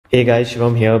Hey guys,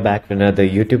 Shivam here back with another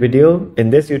YouTube video. In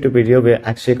this YouTube video, we're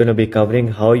actually going to be covering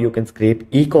how you can scrape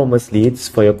e-commerce leads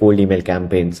for your cold email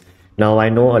campaigns. Now, I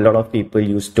know a lot of people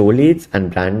use store leads and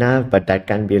brand nav, but that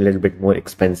can be a little bit more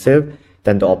expensive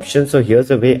than the option. So here's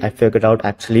a way I figured out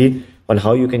actually on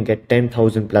how you can get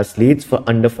 10,000 plus leads for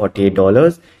under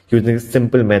 $48 using this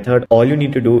simple method. All you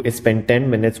need to do is spend 10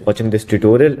 minutes watching this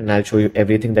tutorial and I'll show you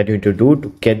everything that you need to do to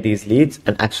get these leads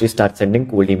and actually start sending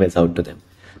cold emails out to them.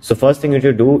 So first thing you need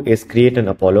to do is create an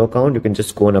Apollo account. You can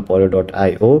just go on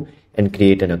apollo.io and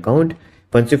create an account.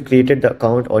 Once you've created the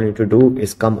account, all you need to do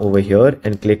is come over here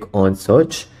and click on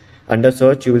search. Under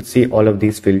search, you will see all of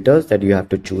these filters that you have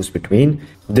to choose between.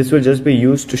 This will just be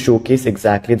used to showcase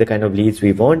exactly the kind of leads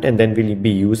we want, and then we'll be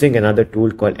using another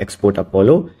tool called Export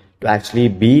Apollo to actually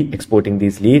be exporting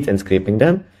these leads and scraping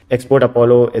them. Export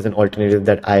Apollo is an alternative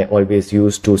that I always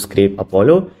use to scrape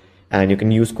Apollo. And you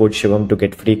can use code Shivam to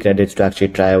get free credits to actually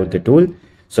try out the tool.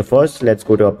 So first, let's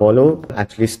go to Apollo,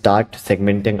 actually start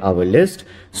segmenting our list.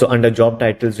 So under job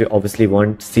titles, we obviously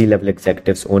want C-level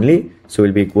executives only. So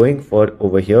we'll be going for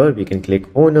over here. We can click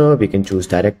owner, we can choose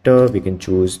director, we can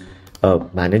choose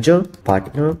manager,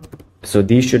 partner. So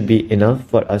these should be enough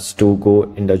for us to go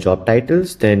in the job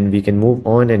titles. Then we can move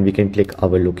on and we can click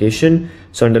our location.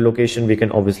 So under location, we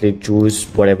can obviously choose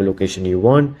whatever location you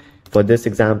want. For this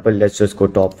example, let's just go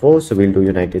top 4. So we'll do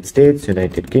United States,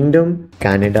 United Kingdom,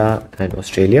 Canada, and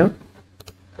Australia.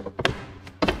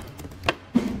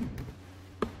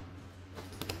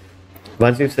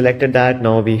 Once we've selected that,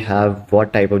 now we have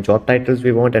what type of job titles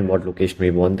we want and what location we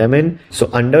want them in. So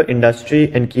under industry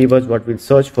and keywords, what we'll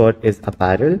search for is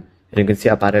apparel. And you can see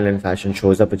apparel and fashion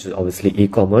shows up, which is obviously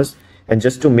e-commerce. And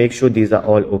just to make sure these are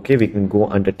all okay, we can go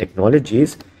under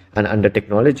technologies. And under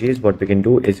technologies, what we can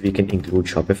do is we can include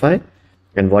Shopify.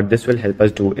 And what this will help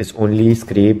us do is only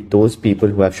scrape those people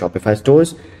who have Shopify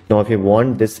stores. Now, if you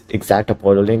want this exact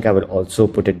Apollo link, I will also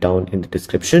put it down in the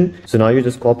description. So now you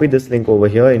just copy this link over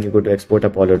here and you go to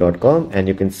exportapollo.com and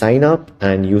you can sign up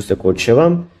and use the code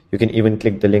Shivam. You can even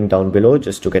click the link down below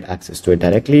just to get access to it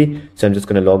directly. So I'm just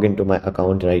going to log into my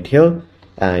account right here.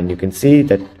 And you can see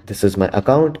that this is my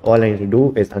account. All I need to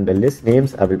do is under list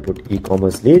names, I will put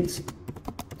e-commerce leads.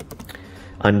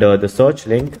 Under the search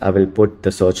link, I will put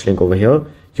the search link over here.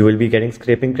 You will be getting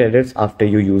scraping credits after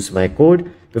you use my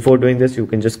code. Before doing this, you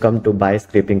can just come to buy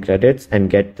scraping credits and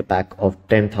get the pack of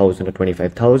 10,000 or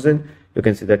 25,000. You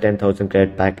can see the 10,000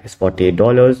 credit pack is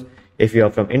 $48. If you are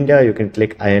from India, you can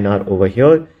click INR over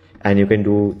here and you can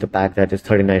do the pack that is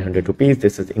 3,900 rupees.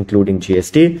 This is including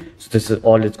GST. So this is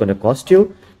all it's going to cost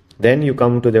you. Then you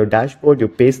come to their dashboard, you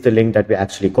paste the link that we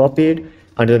actually copied.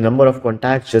 Under the number of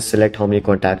contacts, just select how many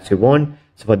contacts you want.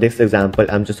 So for this example,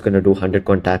 I'm just going to do 100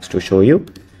 contacts to show you.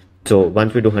 So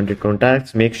once we do 100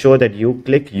 contacts, make sure that you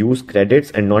click use credits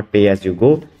and not pay as you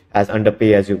go. As under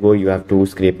pay as you go, you have to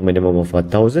scrape a minimum of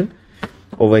 1,000.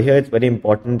 Over here, it's very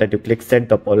important that you click set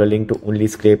the Apollo link to only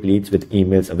scrape leads with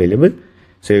emails available.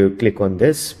 So you click on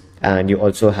this and you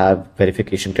also have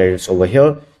verification credits over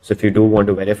here. So if you do want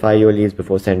to verify your leads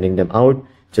before sending them out,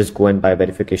 just go and buy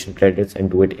verification credits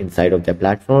and do it inside of their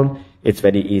platform. It's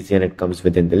very easy and it comes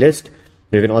within the list.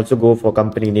 You can also go for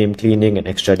company name cleaning and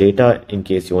extra data in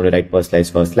case you want to write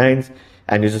personalized first lines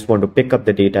and you just want to pick up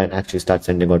the data and actually start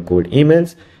sending out cold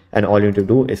emails. And all you need to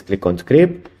do is click on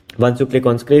scrape. Once you click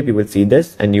on scrape, you will see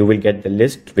this and you will get the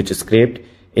list which is scraped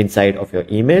inside of your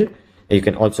email. You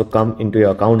can also come into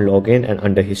your account, log in, and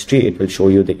under history, it will show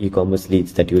you the e-commerce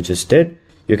leads that you just did.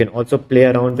 You can also play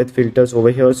around with filters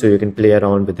over here. So you can play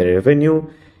around with the revenue.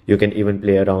 You can even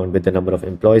play around with the number of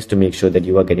employees to make sure that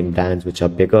you are getting brands which are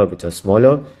bigger, which are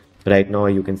smaller. Right now,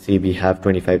 you can see we have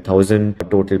 25,000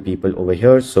 total people over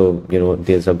here. So,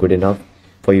 these are good enough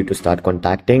for you to start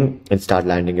contacting and start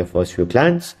landing your first few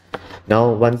clients.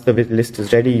 Now, once the list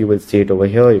is ready, you will see it over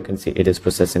here. You can see it is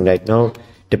processing right now.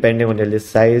 Depending on the list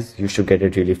size, you should get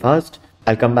it really fast.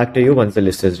 I'll come back to you once the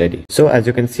list is ready. So as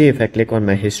you can see, if I click on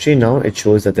my history now, it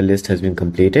shows that the list has been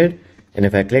completed. And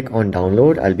if I click on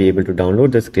download, I'll be able to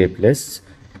download the scraped lists.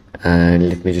 And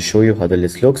let me just show you how the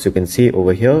list looks. You can see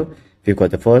over here, we've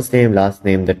got the first name, last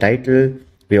name, the title.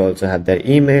 We also have their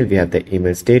email. We have the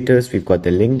email status. We've got the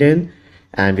LinkedIn.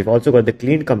 And we've also got the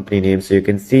clean company name. So you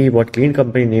can see what clean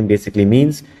company name basically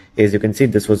means is you can see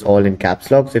this was all in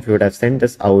caps lock. So if you would have sent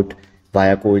this out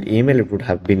via cold email, it would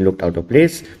have been looked out of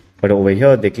place. But over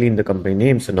here, they clean the company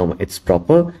name. So now it's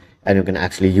proper and you can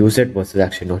actually use it versus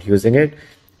actually not using it.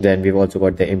 Then we've also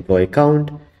got the employee count.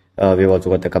 We've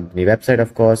also got the company website,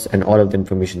 of course, and all of the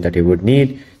information that you would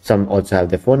need. Some also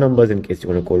have their phone numbers in case you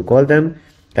want to cold call them.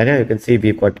 And here you can see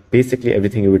we've got basically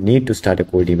everything you would need to start a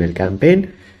cold email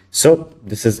campaign. So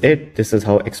this is it. This is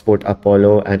how Export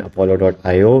Apollo and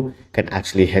Apollo.io can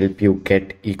actually help you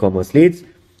get e-commerce leads.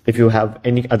 If you have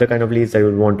any other kind of leads that you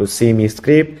would want to see me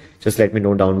scrape, just let me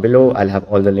know down below. I'll have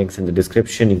all the links in the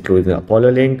description, including the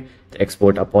Apollo link, the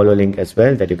Export Apollo link as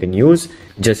well that you can use.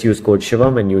 Just use code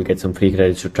Shivam and you'll get some free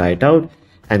credits to try it out.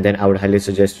 And then I would highly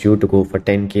suggest you to go for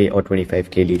 10K or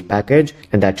 25K lead package,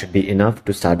 and that should be enough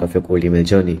to start off your cold email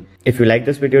journey. If you like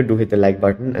this video, do hit the like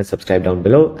button and subscribe down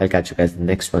below. I'll catch you guys in the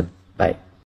next one. Bye.